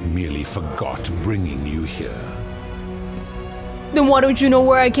servant merely forgot bringing you here. Then why don't you know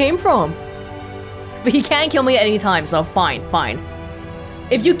where I came from? But he can't kill me at any time, so fine, fine.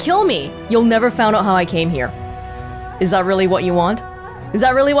 If you kill me, you'll never find out how I came here. Is that really what you want? Is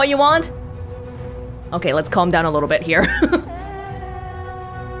that really what you want? Okay, let's calm down a little bit here.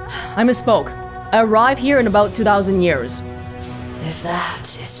 I misspoke. I arrived here in about 2,000 years. If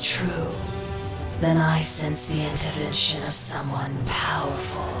that is true, then I sense the intervention of someone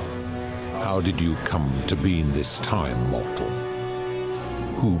powerful. How did you come to be in this time, mortal?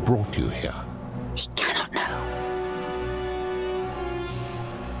 Who brought you here? He cannot know.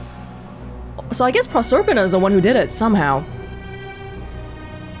 So I guess Proserpina is the one who did it, somehow.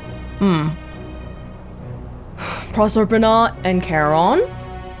 Proserpina and Charon?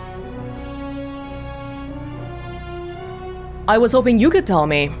 I was hoping you could tell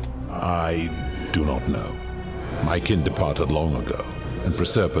me. I do not know. My kin departed long ago, and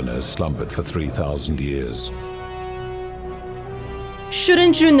Proserpina has slumbered for 3,000 years.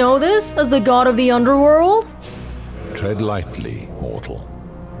 Shouldn't you know this as the god of the underworld? Tread lightly, mortal.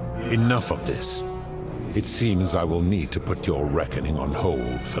 Enough of this. It seems I will need to put your reckoning on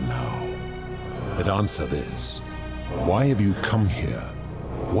hold for now. But answer this. Why have you come here?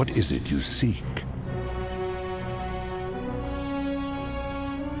 What is it you seek?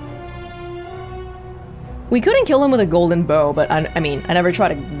 We couldn't kill him with a golden bow, but I mean, I never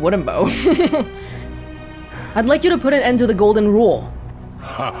tried a wooden bow. I'd like you to put an end to the golden rule.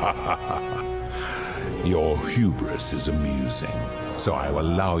 Your hubris is amusing, so I will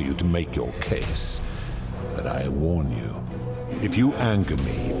allow you to make your case. But I warn you, if you anger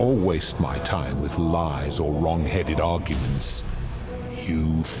me or waste my time with lies or wrong-headed arguments,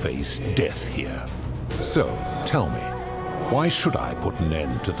 you face death here. So, tell me, why should I put an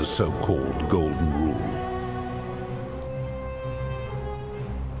end to the so-called golden rule?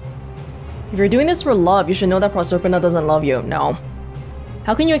 If you're doing this for love, you should know that Proserpina doesn't love you. No.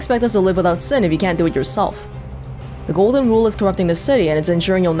 How can you expect us to live without sin if you can't do it yourself? The golden rule is corrupting the city, and it's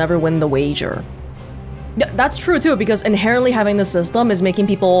ensuring you'll never win the wager. That's true too, because inherently having the system is making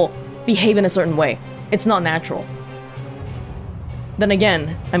people behave in a certain way. It's not natural. Then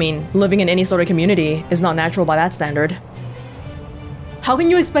again, I mean, living in any sort of community is not natural by that standard. How can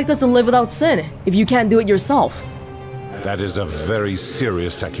you expect us to live without sin if you can't do it yourself? That is a very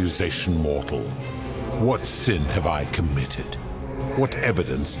serious accusation, mortal. What sin have I committed? What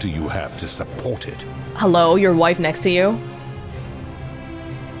evidence do you have to support it? Hello, your wife next to you?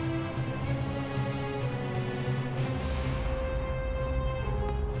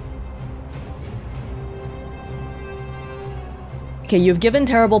 Okay, you've given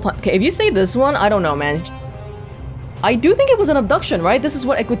terrible okay, if you say this one, I don't know, man. I do think it was an abduction, right? This is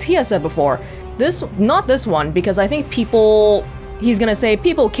what Equitia said before. This, not this one, because I think people, he's gonna say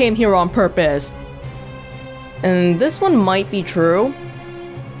people came here on purpose. And this one might be true.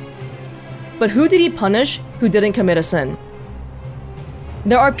 But who did he punish who didn't commit a sin?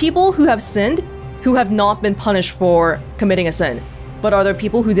 There are people who have sinned who have not been punished for committing a sin. But are there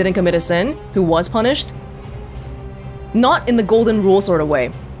people who didn't commit a sin who was punished? Not in the golden rule sort of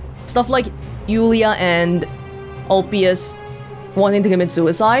way. Stuff like Yulia and Ulpius wanting to commit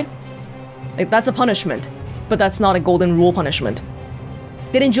suicide. Like, that's a punishment, but that's not a golden rule punishment.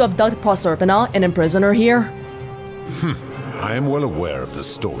 Didn't you abduct Proserpina and imprison her here? I am well aware of the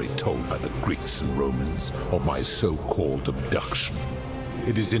story told by the Greeks and Romans of my so-called abduction.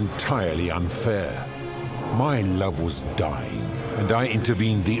 It is entirely unfair. My love was dying, and I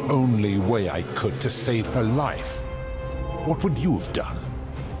intervened the only way I could to save her life. What would you have done?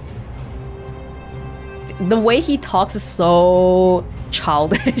 The way he talks is so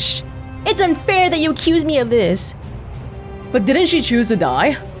childish. It's unfair that you accuse me of this. But didn't she choose to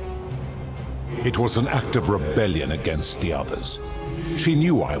die? It was an act of rebellion against the others. She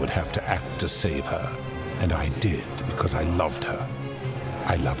knew I would have to act to save her, and I did because I loved her.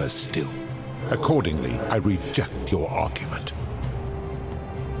 I love her still. Accordingly, I reject your argument.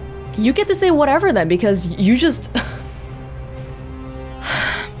 You get to say whatever then, because you just...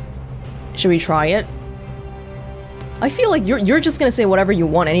 Should we try it? I feel like you're just gonna say whatever you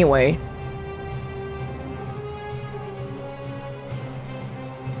want anyway.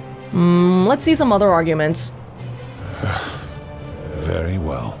 Let's see some other arguments. Very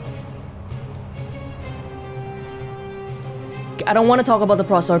well. I don't want to talk about the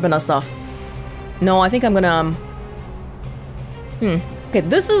Proserpina stuff. No, I think I'm gonna... Okay,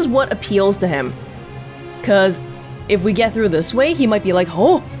 this is what appeals to him. Because if we get through this way, he might be like,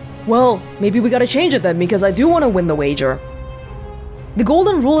 oh, well, maybe we gotta change it then, because I do want to win the wager. The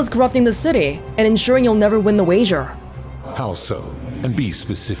golden rule is corrupting the city, and ensuring you'll never win the wager. How so? And be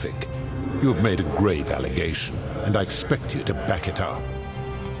specific. You have made a grave allegation, and I expect you to back it up.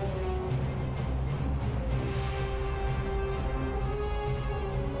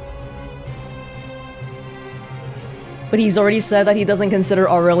 But he's already said that he doesn't consider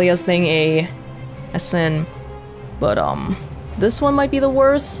Aurelia's thing a sin. But, this one might be the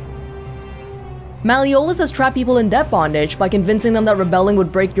worst. Malleolus has trapped people in debt bondage by convincing them that rebelling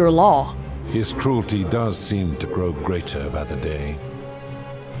would break your law. His cruelty does seem to grow greater by the day.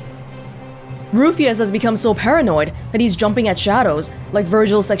 Rufius has become so paranoid that he's jumping at shadows, like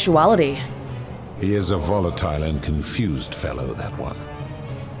Virgil's sexuality. He is a volatile and confused fellow, that one.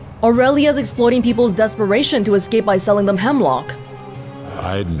 Aurelia's exploiting people's desperation to escape by selling them hemlock.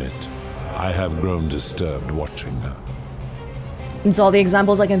 I admit, I have grown disturbed watching her. It's all the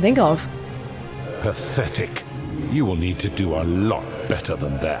examples I can think of. Pathetic. You will need to do a lot better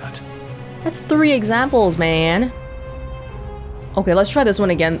than that. That's 3 examples, man. Okay, let's try this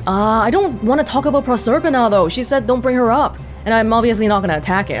one again. I don't want to talk about Proserpina, though. She said don't bring her up. And I'm obviously not going to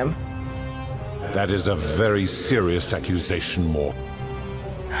attack him. That is a very serious accusation, Mort.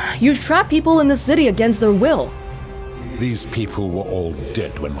 You've trapped people in the city against their will. These people were all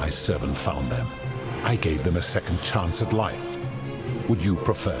dead when my servant found them. I gave them a second chance at life. Would you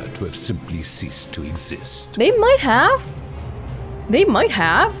prefer to have simply ceased to exist? They might have. They might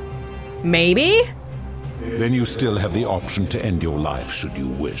have. Maybe. Then you still have the option to end your life should you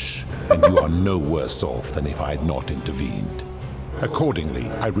wish, and you are no worse off than if I had not intervened. Accordingly,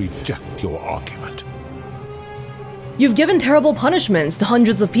 I reject your argument. You've given terrible punishments to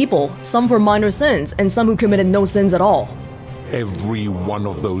hundreds of people, some for minor sins, and some who committed no sins at all. Every one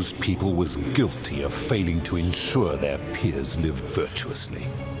of those people was guilty of failing to ensure their peers lived virtuously.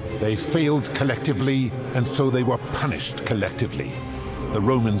 They failed collectively, and so they were punished collectively. The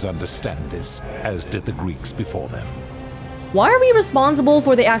Romans understand this, as did the Greeks before them. Why are we responsible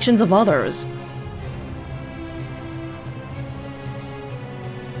for the actions of others?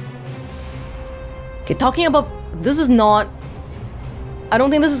 Okay, talking about... This is not... I don't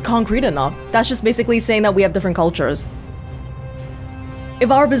think this is concrete enough. That's just basically saying that we have different cultures. If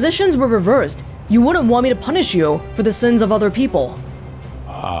our positions were reversed, you wouldn't want me to punish you for the sins of other people.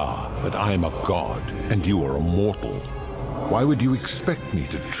 Ah, but I'm a god, and you are a mortal. Why would you expect me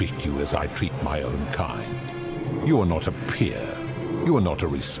to treat you as I treat my own kind? You are not a peer. You are not a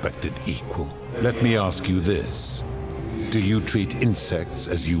respected equal. Let me ask you this. Do you treat insects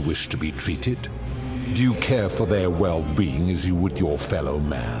as you wish to be treated? Do you care for their well-being as you would your fellow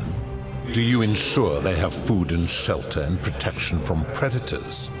man? Do you ensure they have food and shelter and protection from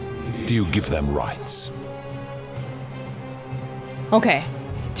predators? Do you give them rights? Okay.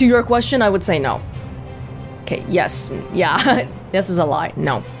 To your question, I would say no. Okay, yes. Yeah. This is a lie.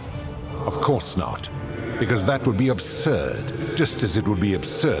 No. Of course not. Because that would be absurd, just as it would be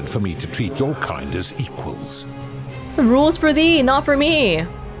absurd for me to treat your kind as equals. The rules for thee, not for me.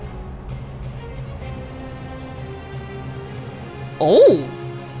 Oh.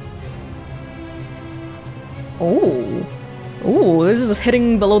 Oh. Ooh, this is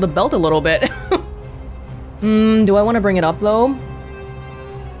hitting below the belt a little bit. Do I want to bring it up though?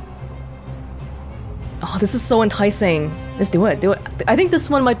 Oh, this is so enticing. Let's do it, do it. I think this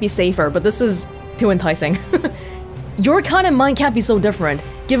one might be safer, but this is too enticing. Your kind and mine can't be so different,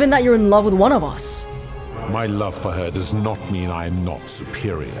 given that you're in love with one of us. My love for her does not mean I am not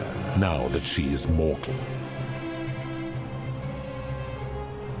superior, now that she is mortal.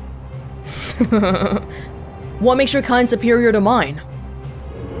 What makes your kind superior to mine?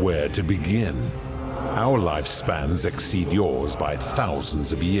 Where to begin? Our lifespans exceed yours by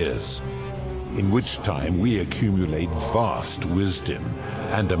thousands of years, in which time we accumulate vast wisdom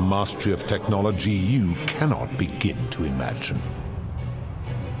and a mastery of technology you cannot begin to imagine.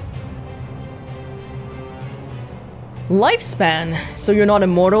 Lifespan? So you're not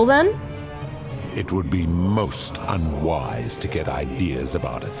immortal then? It would be most unwise to get ideas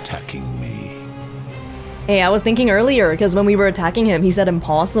about attacking me. Hey, I was thinking earlier, because when we were attacking him, he said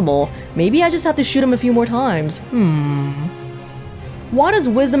impossible. Maybe I just have to shoot him a few more times. Why does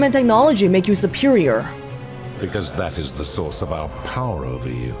wisdom and technology make you superior? Because that is the source of our power over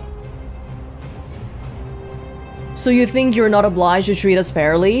you. So you think you're not obliged to treat us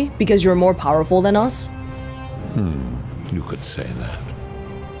fairly, because you're more powerful than us? You could say that.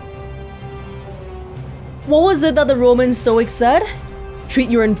 What was it that the Roman Stoics said? Treat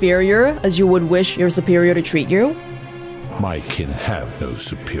your inferior as you would wish your superior to treat you? My kin have no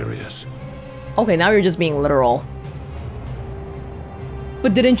superiors. Okay, now you're just being literal.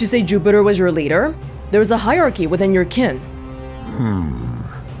 But didn't you say Jupiter was your leader? There's a hierarchy within your kin.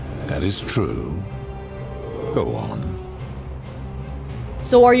 That is true. Go on.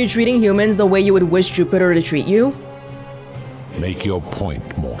 So are you treating humans the way you would wish Jupiter to treat you? Make your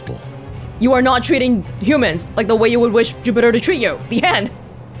point, mortal. You are not treating humans like the way you would wish Jupiter to treat you. The end.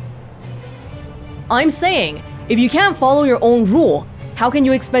 I'm saying, if you can't follow your own rule, how can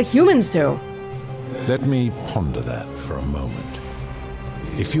you expect humans to? Let me ponder that for a moment.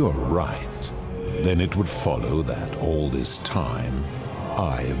 If you're right, then it would follow that all this time,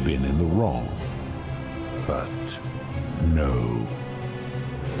 I have been in the wrong. But no.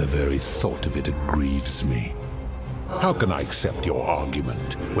 The very thought of it grieves me. How can I accept your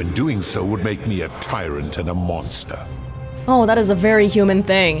argument when doing so would make me a tyrant and a monster? Oh, that is a very human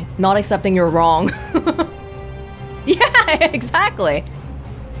thing, not accepting you're wrong. Yeah, exactly.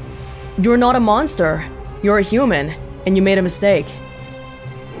 You're not a monster. You're a human, and you made a mistake.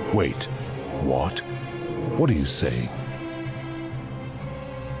 Wait, what? What are you saying?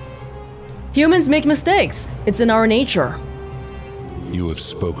 Humans make mistakes. It's in our nature. You have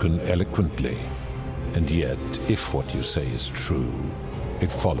spoken eloquently. And yet, if what you say is true, it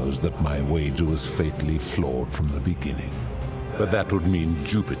follows that my wager was fatally flawed from the beginning. But that would mean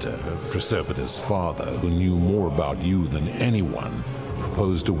Jupiter, Proserpina's father, who knew more about you than anyone,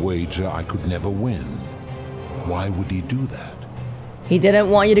 proposed a wager I could never win. Why would he do that? He didn't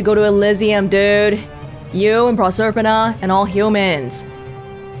want you to go to Elysium, dude. You and Proserpina and all humans.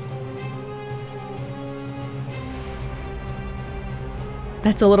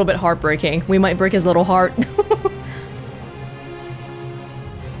 That's a little bit heartbreaking. We might break his little heart.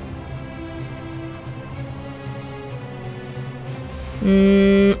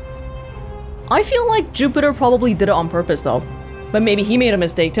 I feel like Jupiter probably did it on purpose though. But maybe he made a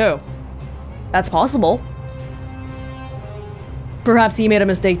mistake too. That's possible. Perhaps he made a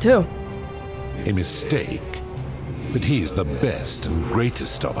mistake too. A mistake? But he is the best and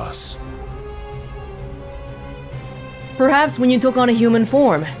greatest of us. Perhaps when you took on a human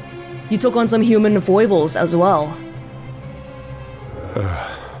form, you took on some human foibles as well.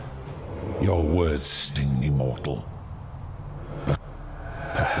 Your words sting me, mortal. But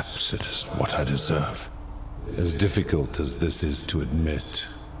perhaps it is what I deserve. As difficult as this is to admit,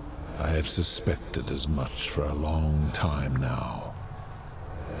 I have suspected as much for a long time now.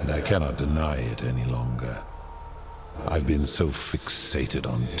 And I cannot deny it any longer. I've been so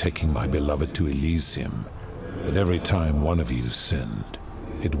fixated on taking my beloved to Elysium that every time one of you sinned,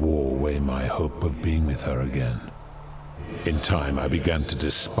 it wore away my hope of being with her again. In time, I began to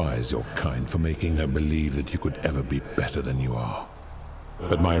despise your kind for making her believe that you could ever be better than you are.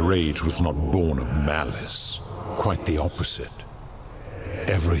 But my rage was not born of malice, quite the opposite.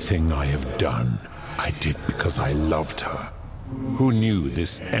 Everything I have done, I did because I loved her. Who knew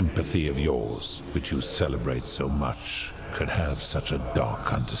this empathy of yours, which you celebrate so much, could have such a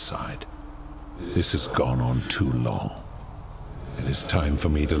dark underside? This has gone on too long. It is time for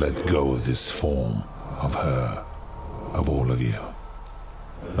me to let go of this form, of her, of all of you.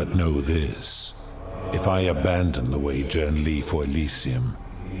 But know this, if I abandon the wager and leave for Elysium,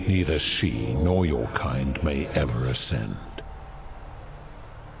 neither she nor your kind may ever ascend.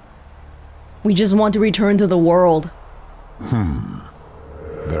 We just want to return to the world.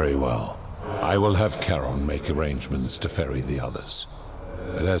 Very well. I will have Charon make arrangements to ferry the others.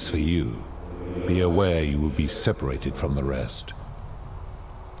 But as for you, be aware you will be separated from the rest.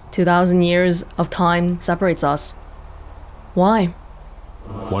 2,000 years of time separates us. Why?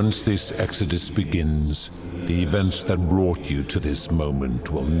 Once this exodus begins, the events that brought you to this moment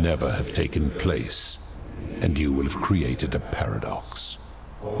will never have taken place, and you will have created a paradox.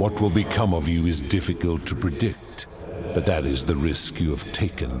 What will become of you is difficult to predict, but that is the risk you have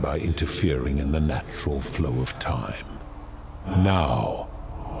taken by interfering in the natural flow of time. Now,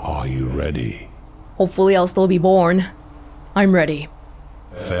 are you ready? Hopefully I'll still be born. I'm ready.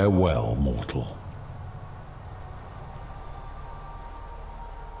 Farewell, mortal.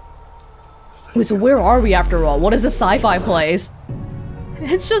 Wait, so where are we after all? What is a sci-fi place?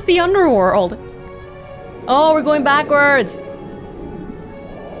 It's just the underworld. Oh, we're going backwards.